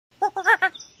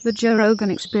The Joe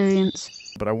Rogan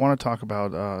Experience. But I want to talk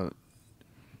about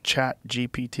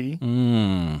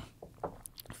ChatGPT.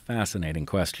 Fascinating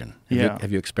question. Yeah.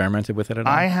 Have you experimented with it at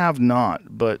all? I have not,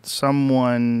 but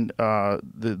someone,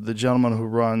 the gentleman who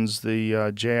runs the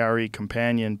JRE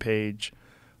companion page,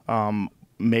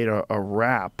 made a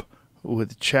rap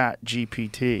with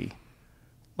ChatGPT.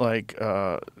 Like,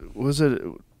 was it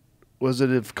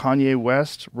if Kanye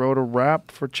West wrote a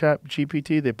rap for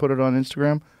ChatGPT? They put it on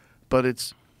Instagram, but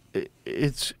it's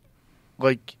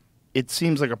like, it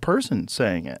seems like a person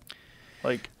saying it.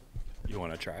 Like, You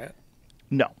want to try it?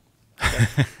 no.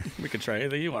 We could try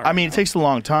anything you want. I mean, it takes a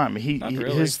long time. Not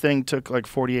really. His thing took like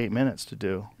 48 minutes to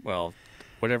do. Well,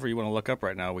 whatever you want to look up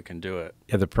right now, we can do it.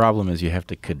 Yeah, the problem is you have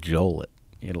to cajole it.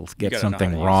 It'll get gotta know how something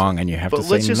to use wrong, it. and you have But to say,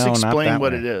 let's just no, not explain that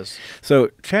what way. it is. So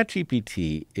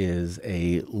ChatGPT is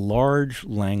a large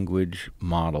language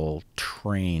model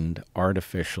trained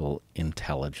artificial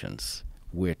intelligence,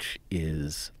 which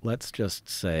is, let's just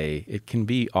say, it can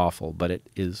be awful, but it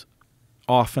is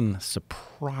often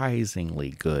surprisingly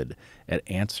good at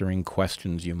answering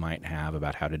questions you might have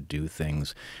about how to do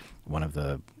things. One of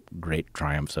the great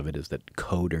triumphs of it is that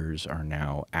coders are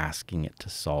now asking it to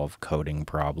solve coding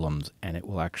problems, and it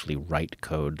will actually write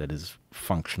code that is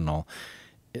functional.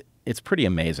 It's pretty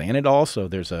amazing. And it also,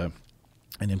 there's an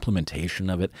implementation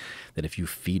of it that if you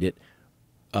feed it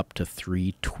up to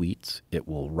 3 tweets, it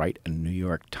will write a New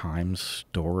York Times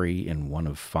story in one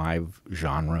of 5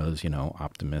 genres,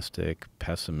 optimistic,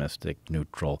 pessimistic,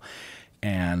 neutral.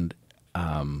 And,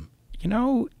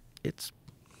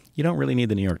 you don't really need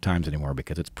the New York Times anymore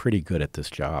because it's pretty good at this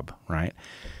job, right?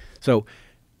 So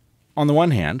on the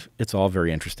one hand, it's all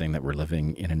very interesting that we're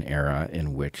living in an era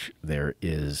in which there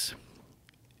is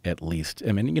at least,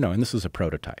 and this is a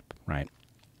prototype, right?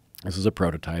 This is a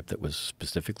prototype that was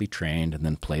specifically trained and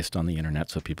then placed on the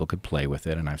internet so people could play with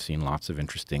it, and I've seen lots of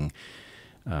interesting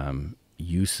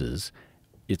uses.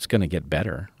 It's going to get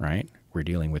better, right? We're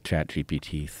dealing with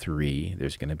ChatGPT 3.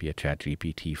 There's going to be a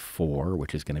ChatGPT 4,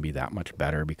 which is going to be that much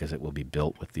better because it will be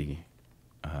built with the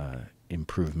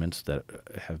improvements that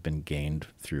have been gained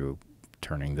through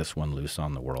turning this one loose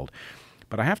on the world.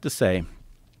 But I have to say,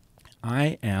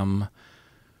 I am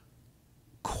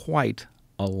quite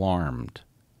alarmed.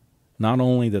 Not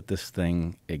only that this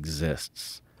thing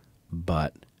exists,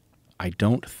 but I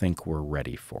don't think we're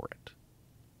ready for it.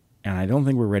 And I don't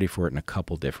think we're ready for it in a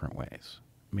couple different ways.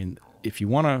 I mean, if you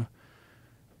want to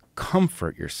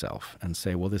comfort yourself and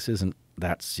say, well, this isn't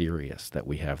that serious that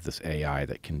we have this AI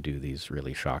that can do these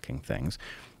really shocking things,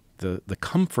 the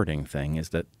comforting thing is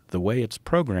that the way it's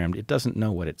programmed, it doesn't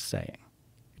know what it's saying.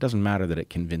 It doesn't matter that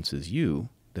it convinces you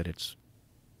that it's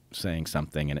saying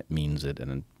something and it means it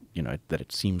and that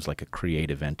it seems like a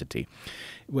creative entity.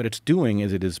 What it's doing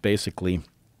is it is basically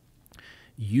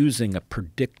using a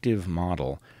predictive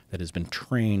model that has been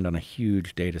trained on a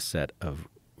huge data set of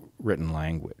written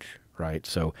language, right?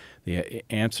 So the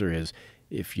answer is,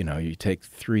 if you take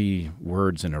 3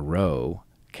 words in a row,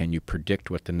 can you predict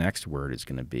what the next word is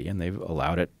going to be? And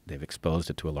they've exposed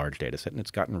it to a large data set, and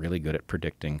it's gotten really good at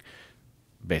predicting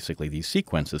basically these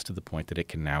sequences to the point that it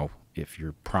can now, if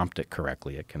you prompt it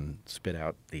correctly, it can spit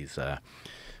out these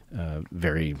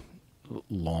very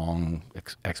long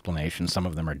explanations. Some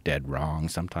of them are dead wrong.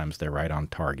 Sometimes they're right on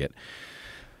target.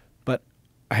 But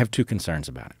I have 2 concerns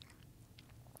about it.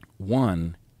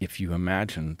 One, if you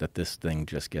imagine that this thing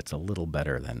just gets a little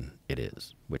better than it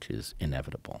is, which is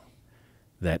inevitable,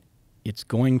 that it's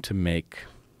going to make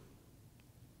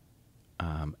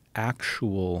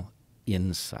actual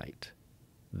insight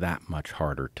that much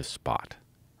harder to spot,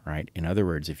 right? In other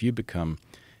words, if you become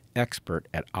expert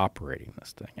at operating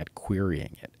this thing, at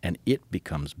querying it, and it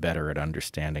becomes better at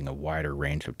understanding a wider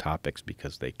range of topics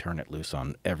because they turn it loose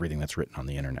on everything that's written on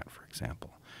the internet, for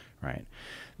example, right?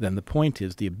 Then the point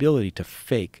is the ability to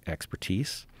fake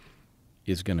expertise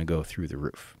is going to go through the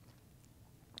roof.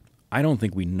 I don't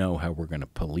think we know how we're going to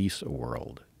police a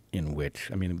world in which,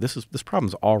 this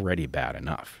problem's already bad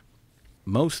enough.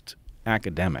 Most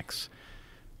academics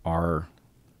are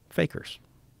fakers.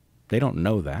 They don't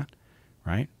know that,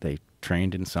 right? They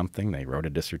trained in something, they wrote a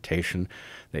dissertation,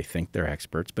 they think they're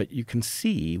experts, but you can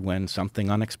see when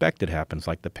something unexpected happens,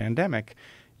 like the pandemic,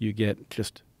 you get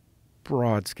just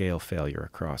broad-scale failure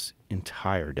across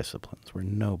entire disciplines where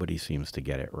nobody seems to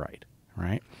get it right,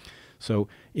 right? So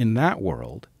in that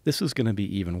world, this is going to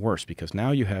be even worse because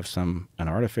now you have an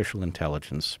artificial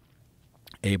intelligence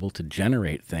able to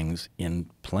generate things in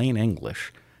plain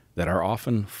English that are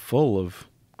often full of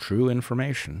true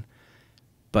information,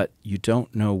 but you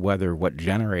don't know whether what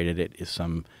generated it is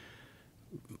some,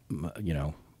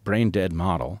 brain-dead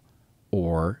model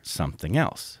or something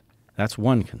else. That's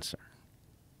one concern.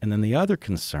 And then the other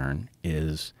concern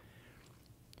is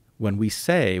when we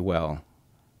say, well,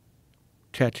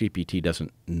 ChatGPT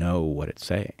doesn't know what it's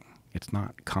saying. It's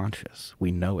not conscious.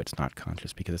 We know it's not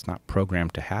conscious because it's not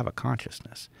programmed to have a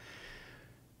consciousness.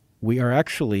 We are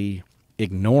actually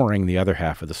ignoring the other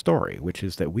half of the story, which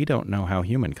is that we don't know how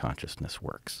human consciousness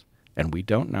works, and we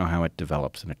don't know how it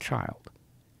develops in a child,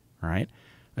 right?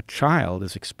 A child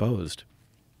is exposed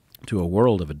to a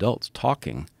world of adults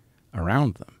talking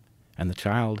around them, and the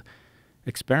child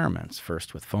experiments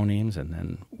first with phonemes and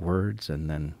then words and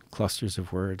then clusters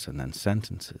of words and then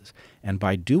sentences. And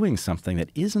by doing something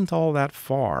that isn't all that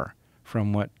far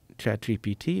from what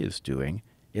ChatGPT is doing,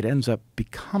 it ends up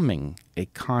becoming a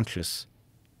conscious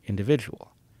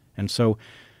individual. And so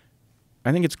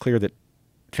I think it's clear that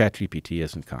ChatGPT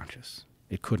isn't conscious.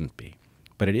 It couldn't be.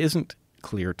 But it isn't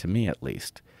clear, to me at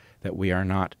least, that we are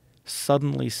not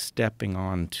suddenly stepping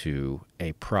onto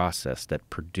a process that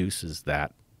produces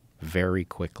that very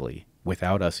quickly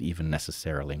without us even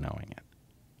necessarily knowing it.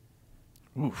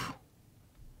 Oof.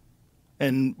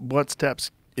 And what steps,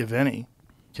 if any,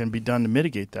 can be done to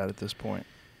mitigate that at this point?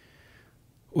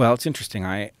 Well, it's interesting.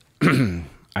 I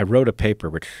I wrote a paper,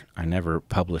 which I never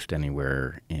published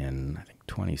anywhere, in, I think,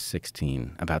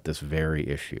 2016 about this very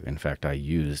issue. In fact, I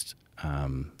used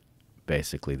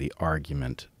basically the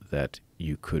argument that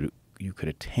you could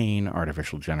attain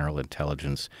artificial general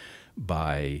intelligence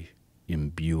by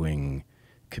imbuing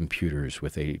computers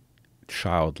with a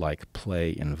childlike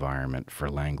play environment for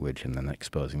language and then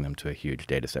exposing them to a huge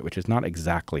data set, which is not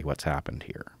exactly what's happened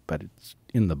here, but it's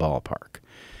in the ballpark.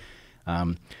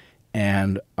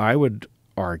 And I would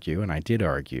argue, and I did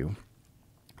argue,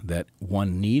 that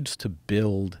one needs to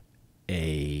build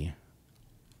an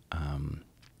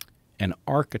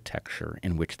architecture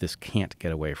in which this can't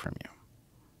get away from you,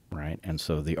 right? And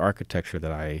so the architecture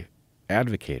that I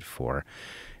advocate for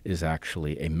is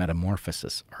actually a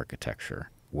metamorphosis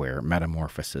architecture, where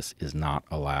metamorphosis is not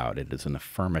allowed. It is an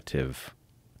affirmative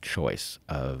choice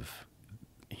of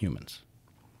humans.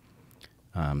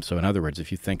 So in other words,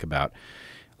 if you think about,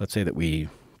 let's say that we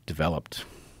developed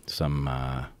some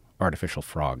artificial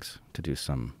frogs to do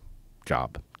some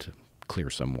job, to clear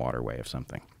some waterway of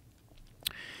something,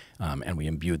 and we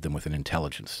imbued them with an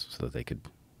intelligence so that they could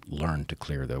learn to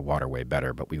clear the waterway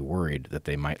better, but we worried that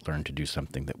they might learn to do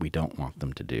something that we don't want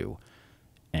them to do,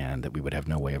 and that we would have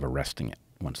no way of arresting it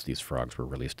once these frogs were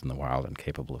released in the wild and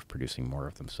capable of producing more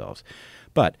of themselves.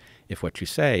 But if what you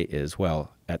say is,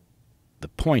 well, at the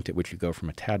point at which you go from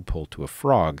a tadpole to a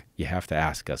frog, you have to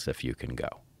ask us if you can go,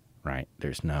 right?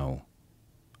 There's no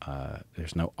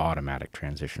automatic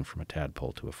transition from a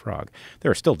tadpole to a frog.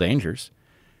 There are still dangers,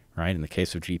 right? In the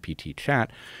case of GPT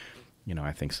chat,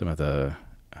 I think some of the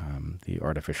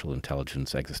artificial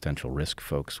intelligence existential risk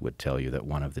folks would tell you that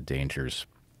one of the dangers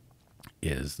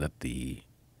is that the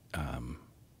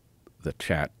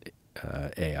chat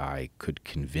AI could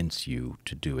convince you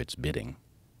to do its bidding,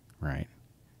 right?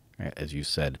 As you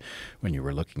said, when you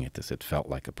were looking at this, it felt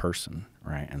like a person,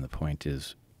 right? And the point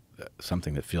is,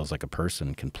 something that feels like a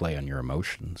person can play on your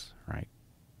emotions, right?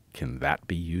 Can that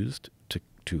be used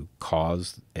to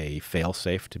cause a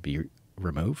fail-safe to be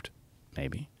removed?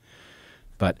 Maybe.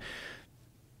 But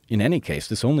in any case,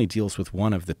 this only deals with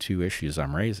one of the two issues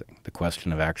I'm raising, the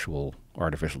question of actual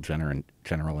artificial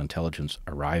general intelligence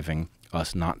arriving,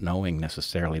 us not knowing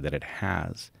necessarily that it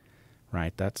has,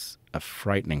 right? That's a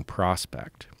frightening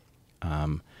prospect.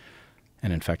 And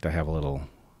in fact, I have a little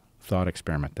thought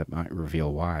experiment that might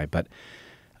reveal why. But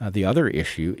the other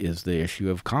issue is the issue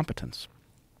of competence.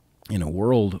 In a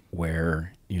world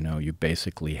where, you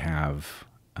basically have,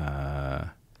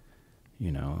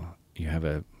 you have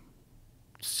a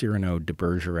Cyrano de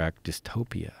Bergerac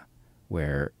dystopia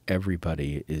where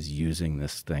everybody is using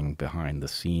this thing behind the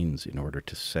scenes in order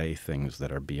to say things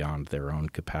that are beyond their own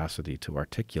capacity to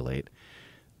articulate,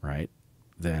 right?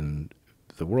 Then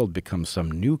the world becomes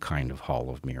some new kind of hall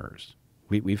of mirrors.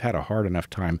 We've had a hard enough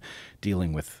time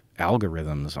dealing with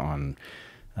algorithms on,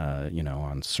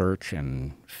 on search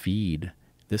and feed.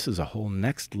 This is a whole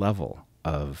next level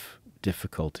of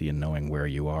difficulty in knowing where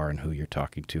you are and who you're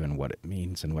talking to and what it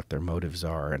means and what their motives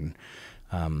are. And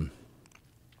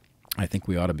I think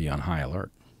we ought to be on high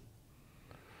alert.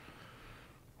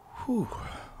 Whew.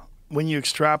 When you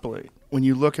extrapolate, when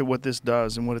you look at what this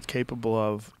does and what it's capable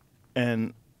of,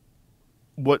 and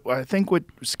what I think what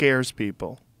scares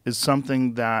people is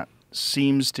something that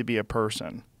seems to be a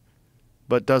person,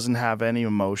 but doesn't have any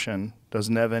emotion,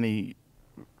 doesn't have any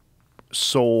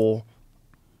soul.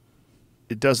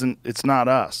 It's not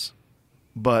us,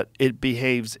 but it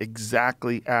behaves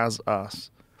exactly as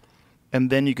us. And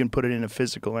then you can put it in a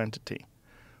physical entity.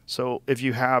 So if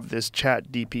you have this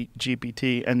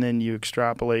GPT and then you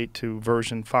extrapolate to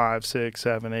version 5, 6,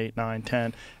 7, 8, 9,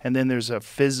 10, and then there's a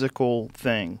physical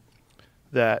thing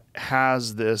that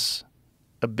has this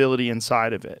ability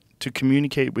inside of it to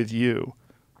communicate with you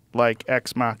like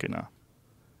Ex Machina,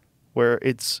 where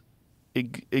it's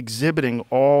exhibiting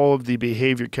all of the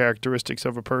behavior characteristics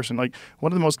of a person. Like,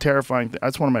 one of the most terrifying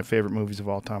that's one of my favorite movies of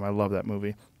all time. I love that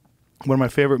movie. One of my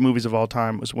favorite movies of all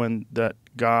time was when that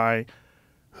guy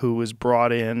who was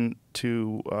brought in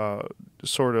to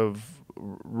sort of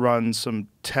run some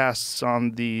tests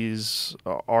on these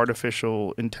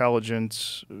artificial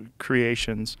intelligence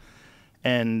creations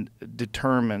and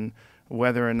determine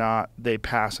whether or not they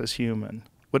pass as human.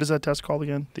 What is that test called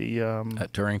again? The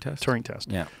Turing test? Turing test.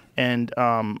 Yeah. And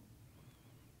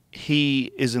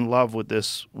he is in love with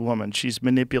this woman. She's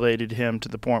manipulated him to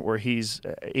the point where he's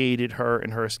aided her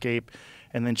in her escape,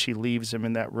 and then she leaves him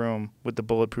in that room with the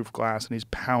bulletproof glass, and he's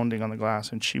pounding on the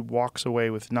glass, and she walks away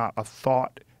with not a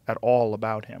thought at all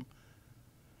about him.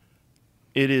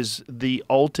 It is the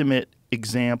ultimate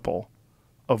example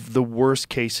of the worst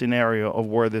case scenario of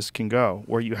where this can go,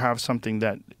 where you have something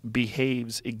that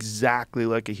behaves exactly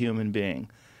like a human being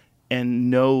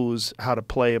and knows how to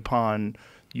play upon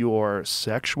your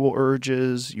sexual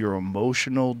urges, your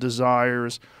emotional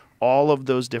desires, all of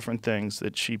those different things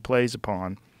that she plays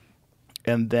upon.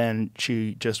 And then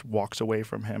she just walks away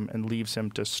from him and leaves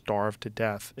him to starve to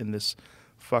death in this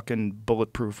fucking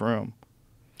bulletproof room.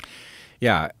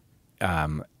 Yeah.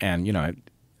 And, you know,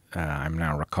 I'm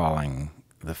now recalling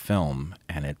the film,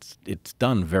 and it's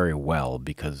done very well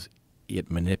because it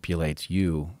manipulates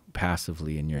you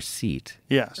passively in your seat.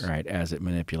 Yes. Right, as it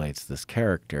manipulates this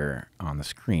character on the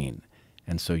screen.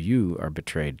 And so you are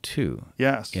betrayed too.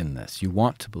 Yes. In this. You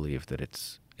want to believe that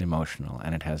it's emotional,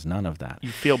 and it has none of that.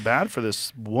 You feel bad for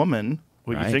this woman,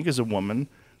 what you think is a woman,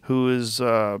 who is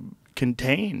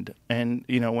contained. And,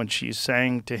 you know, when she's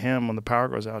saying to him when the power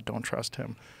goes out, don't trust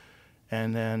him.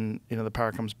 And then, you know, the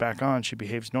power comes back on. She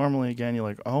behaves normally again. You're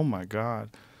like, oh, my God.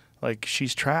 Like,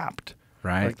 she's trapped.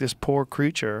 Right. Like, this poor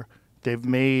creature, they've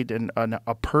made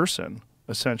a person,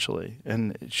 essentially.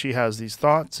 And she has these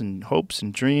thoughts and hopes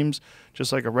and dreams,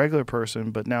 just like a regular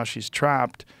person. But now she's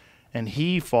trapped, and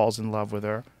he falls in love with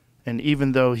her. And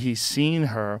even though he's seen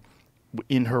her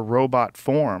in her robot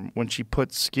form, when she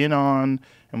puts skin on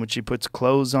and when she puts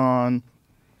clothes on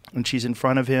and she's in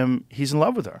front of him, he's in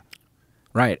love with her.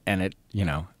 Right. And it, you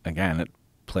know, again, it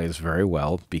plays very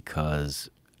well because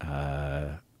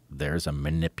there's a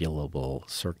manipulable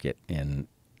circuit in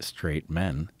straight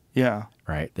men. Yeah.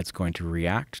 Right. That's going to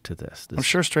react to this. I'm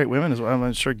sure straight women as well.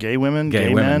 I'm sure gay women, gay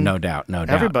women, men, no doubt, no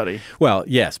doubt. Everybody. Well,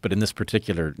 yes, but in this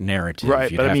particular narrative,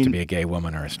 right, you'd have to be a gay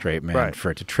woman or a straight man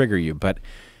for it to trigger you. But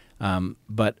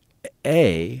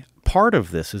part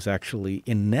of this is actually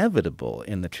inevitable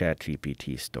in the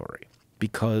ChatGPT story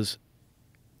because,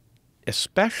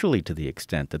 especially to the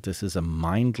extent that this is a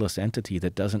mindless entity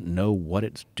that doesn't know what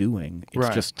it's doing, it's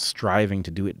just striving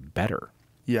to do it better.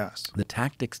 Yes. The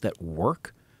tactics that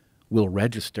work will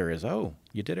register as, oh,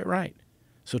 you did it right.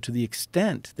 So to the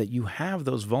extent that you have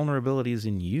those vulnerabilities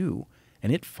in you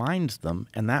and it finds them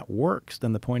and that works,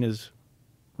 then the point is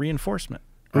reinforcement.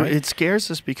 Right? It scares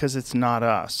us because it's not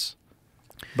us,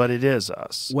 but it is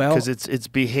us. Well, because it's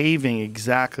behaving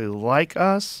exactly like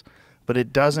us, but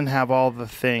it doesn't have all the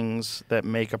things that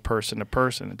make a person a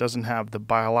person. It doesn't have the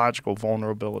biological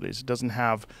vulnerabilities. It doesn't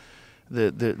have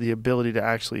the ability to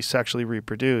actually sexually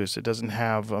reproduce. It doesn't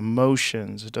have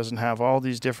emotions. It doesn't have all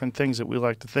these different things that we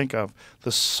like to think of.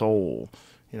 The soul,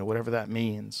 you know, whatever that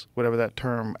means, whatever that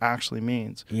term actually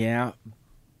means. Yeah,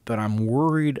 but I'm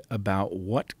worried about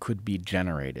what could be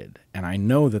generated. And I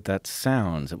know that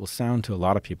it will sound to a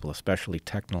lot of people, especially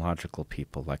technological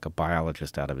people, like a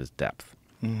biologist out of his depth.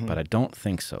 Mm-hmm. But I don't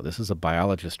think so. This is a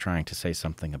biologist trying to say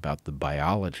something about the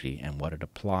biology and what it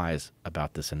applies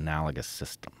about this analogous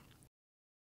system.